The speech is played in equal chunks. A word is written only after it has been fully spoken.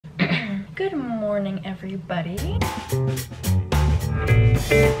Good morning, everybody.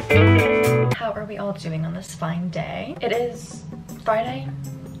 How are we all doing on this fine day? It is Friday,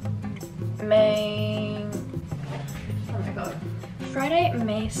 May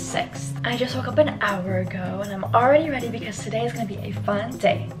 6th. I just woke up an hour ago and I'm already ready because today is gonna be a fun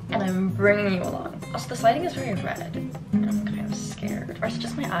day and I'm bringing you along. Also, this lighting is very red and I'm kind of scared. Or is it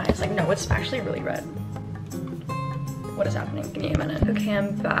just my eyes? Like, no, it's actually really red. What is happening? Give me a minute. Okay,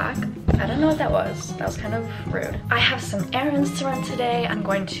 I'm back. I don't know what that was. That was kind of rude. I have some errands to run today. I'm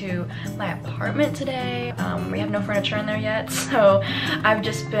going to my apartment today. We have no furniture in there yet, so I've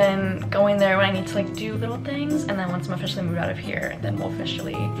just been going there when I need to like do little things, and then once I'm officially moved out of here, then we'll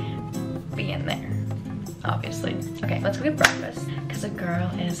officially be in there, obviously. Okay, let's go get breakfast because a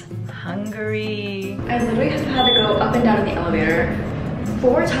girl is hungry. I literally have had to go up and down in the elevator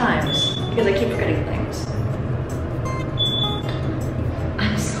 4 times because I keep forgetting things.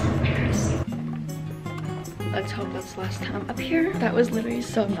 Let's hope that's the last time up here. That was literally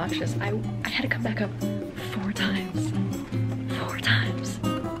so obnoxious. I had to come back up 4 times. 4 times.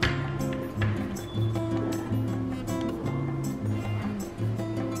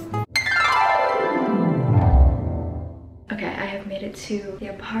 Okay, I have made it to the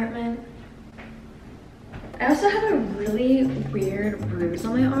apartment. I also have a really weird bruise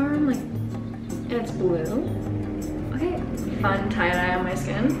on my arm, like, and it's blue. Okay, fun tie-dye on my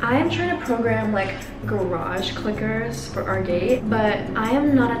skin. I am trying to program like garage clickers for our gate, but I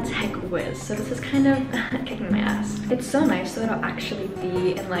am not a tech whiz, so this is kind of kicking my ass. It's so nice though to actually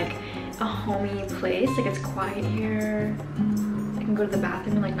be in like a homey place. Like, it's quiet here. I can go to the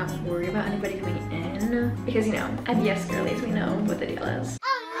bathroom and like not worry about anybody coming in because, you know, IBS girlies, we know what the deal is.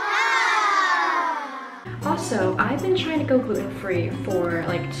 Also, I've been trying to go gluten-free for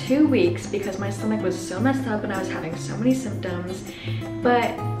like 2 weeks because my stomach was so messed up and I was having so many symptoms.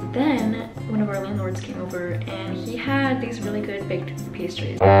 But then one of our landlords came over and he had these really good baked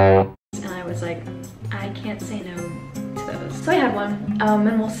pastries. And I was like, I can't say no to those. So I had one,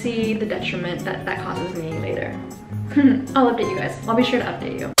 and we'll see the detriment that causes me later. I'll update you guys. I'll be sure to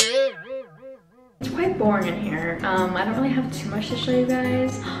update you. It's quite boring in here. I don't really have too much to show you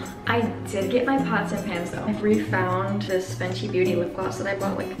guys. I did get my pots and pans though. I've refound this Fenty Beauty lip gloss that I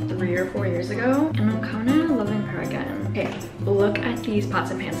bought like 3 or 4 years ago, and I'm kind of loving her again. Okay, look at these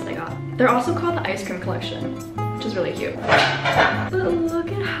pots and pans that I got. They're also called the Ice Cream Collection, which is really cute. But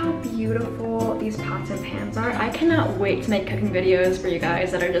look at how beautiful these pots and pans are. I cannot wait to make cooking videos for you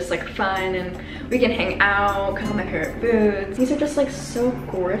guys that are just like fun and we can hang out, cook on my favorite foods. These are just like so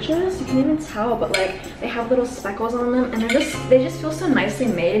gorgeous. You can even tell, but like they have little speckles on them and they just feel so nicely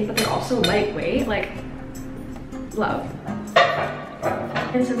made, but they're also lightweight. Like, love.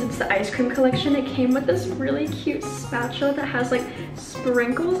 And since it's the Ice Cream Collection, it came with this really cute spatula that has like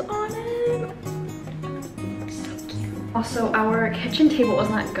sprinkles on it. Also, our kitchen table is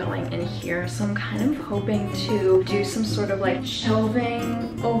not going in here, so I'm kind of hoping to do some sort of like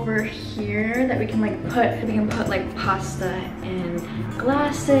shelving over here that we can put like pasta in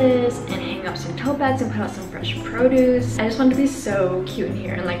glasses and hang up some tote bags and put out some fresh produce. I just want it to be so cute in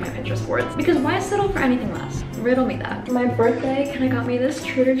here and like my Pinterest boards, because why settle for anything less? Riddle me that. For my birthday, Kenna got me this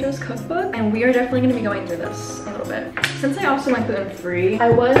Trader Joe's cookbook, and we are definitely going to be going through this a little bit. Since I also went gluten-free, I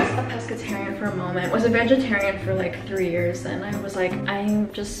was a pescatarian for a moment, was a vegetarian for like 3 years, and I was like, I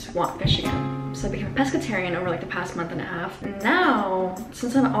just want fish again. So I became a pescatarian over like the past month and a half. Now,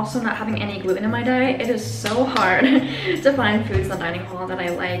 since I'm also not having any gluten in my diet, it is so hard to find foods in the dining hall that I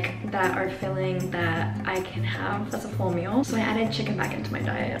like, that are filling, that I can have as a full meal. So I added chicken back into my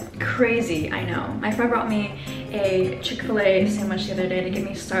diet. Crazy, I know. My friend brought me a Chick-fil-A sandwich the other day to get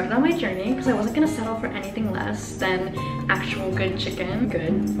me started on my journey because I wasn't gonna settle for anything less than actual good chicken.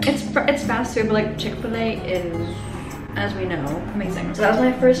 Good. It's fast food, but like Chick-fil-A is, as we know, amazing. So that was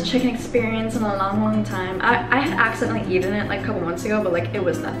my first chicken experience in a long time. I had accidentally eaten it like a couple months ago, but like it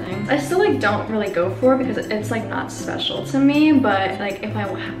was nothing. I still like don't really go for it because it's like not special to me, but like if I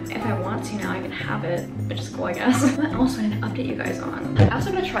want to now, I can have it, which is cool, I guess. What else I need to update you guys on? I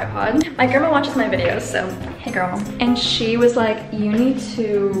also got a tripod. My grandma watches my videos, so hey girl. And she was like, you need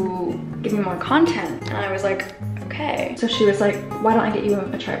to give me more content. And I was like, okay. So she was like, why don't I get you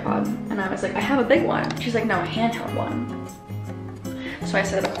a tripod? And I was like, I have a big one. She's like, no, a handheld one. So I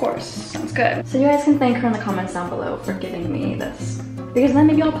said, of course, sounds good. So you guys can thank her in the comments down below for giving me this, because then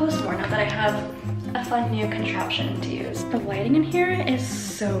maybe I'll post more now that I have a fun new contraption to use. The lighting in here is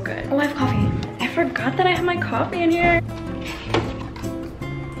so good. Oh, I have coffee. I forgot that I have my coffee in here.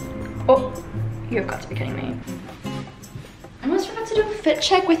 Oh, you have got to be kidding me. I almost forgot to do a fit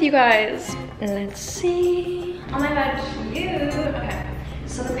check with you guys. Let's see. Oh my god, cute. Okay,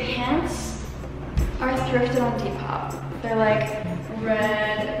 so the pants thrifted on Depop. They're like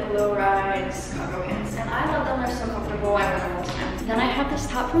red, low-rise cargo pants, and I love them. They're so comfortable. I wear them all the time. Then I have this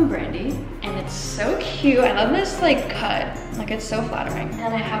top from Brandy, and it's so cute. I love this like cut. Like it's so flattering.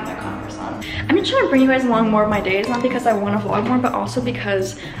 And I have my Converse on. I'm just trying to bring you guys along more of my days, not because I want to vlog more, but also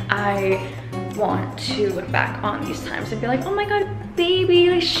because I want to look back on these times and be like, oh my god, baby,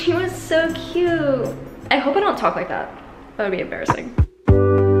 like she was so cute. I hope I don't talk like that. That would be embarrassing.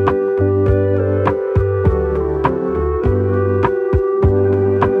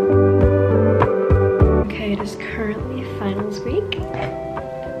 Okay, it is currently finals week.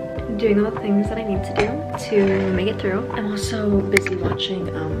 Doing all the things that I need to do to make it through. I'm also busy watching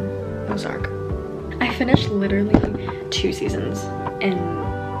Ozark. I finished literally 2 seasons in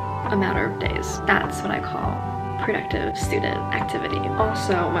a matter of days. That's what I call productive student activity.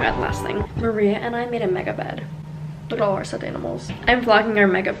 Also, oh my god, last thing. Maria and I made a mega bed. Look at all our stuffed animals. I'm vlogging our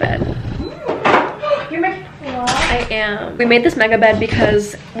mega bed. You're making a vlog? I am. We made this mega bed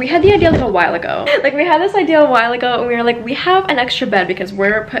because we had the idea like a while ago. Like we had this idea a while ago and we were like, we have an extra bed because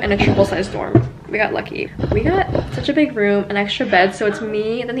we're put in a triple-sized dorm. We got lucky. We got such a big room, an extra bed, so it's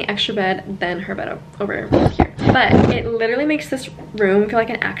me, then the extra bed, then her bed over here. But it literally makes this room feel like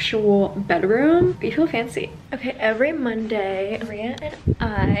an actual bedroom. We feel fancy. Okay, every Monday, Maria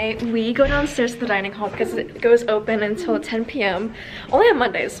and we go downstairs to the dining hall because it goes open until 10 p.m. Only on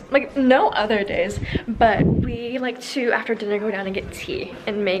Mondays, like no other days. But we like to, after dinner, go down and get tea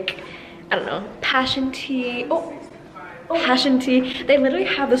and make, I don't know, passion tea. Passion tea. They literally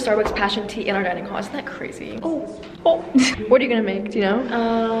have the Starbucks passion tea in our dining hall. Isn't that crazy? What are you gonna make? Do you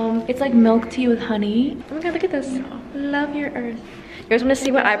know? It's like milk tea with honey. Oh my god, look at this. Love your earth. You guys want to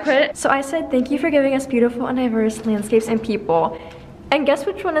see what I put? So I said, thank you for giving us beautiful and diverse landscapes and people. And guess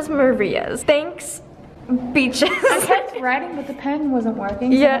which one is Maria's? Thanks, beaches. I kept writing, but the pen wasn't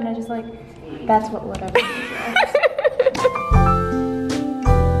working. So yeah. And I just like, that's whatever.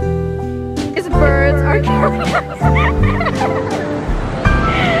 These birds are killing us.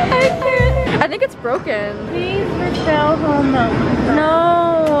 I can't. I think it's broken. Please refill home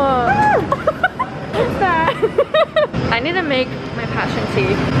No. What's that? I need to make my passion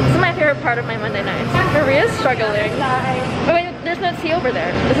tea. This is my favorite part of my Monday nights. Maria's struggling. Oh wait, there's no tea over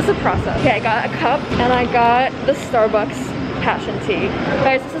there. This is a process. Okay, I got a cup and I got the Starbucks passion tea.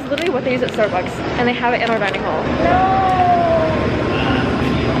 Guys, this is literally what they use at Starbucks and they have it in our dining hall.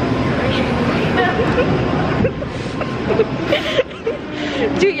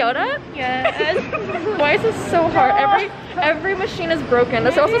 Do Yoda? Yes. Why is this so hard? Every machine is broken.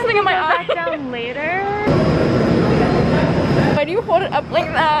 There's also something in my eye. Back down later. Why do you hold it up like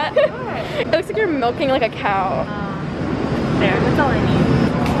that? It looks like you're milking like a cow. There, that's all I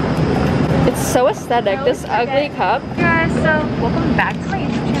need. It's so aesthetic, this ugly cup. Hey guys, so welcome back to my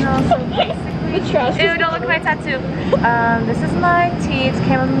YouTube channel. So basically, The trash. Ew, don't look at my tattoo. This is my tea. It's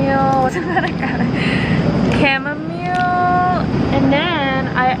chamomile. What's that I got? Chamomile. And then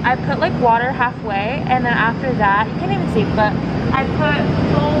I put like water halfway, and then after that, you can't even see, but I put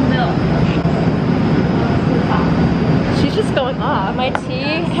whole milk. She's just going off. My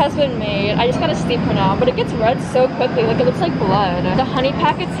tea has been made. I just gotta steep her now, but it gets red so quickly. Like it looks like blood. The honey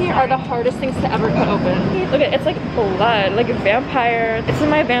packets here are the hardest things to ever cut open. Look at it's like blood, like a vampire. It's in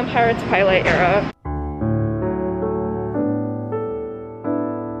my Vampire Twilight era.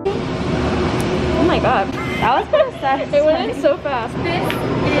 Oh my god. That was kind of sad. It went in so fast. This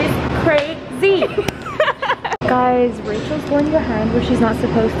is crazy. Guys, Rachel's going behind where she's not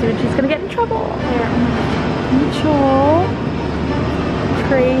supposed to, and she's gonna get in trouble. Rachel.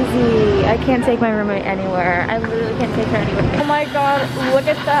 Crazy. I can't take my roommate anywhere. I literally can't take her anywhere. Oh my god, look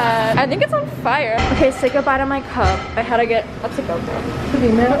at that. I think it's on fire. Okay, say goodbye to my cup. I had to get, that's a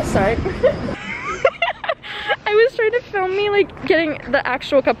GoPro. Sorry. I was trying to film me like getting the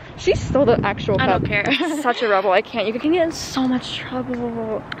actual cup. She stole the actual cup. I don't care. Such a rebel. I can't. You can get in so much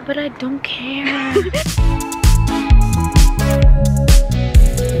trouble. But I don't care.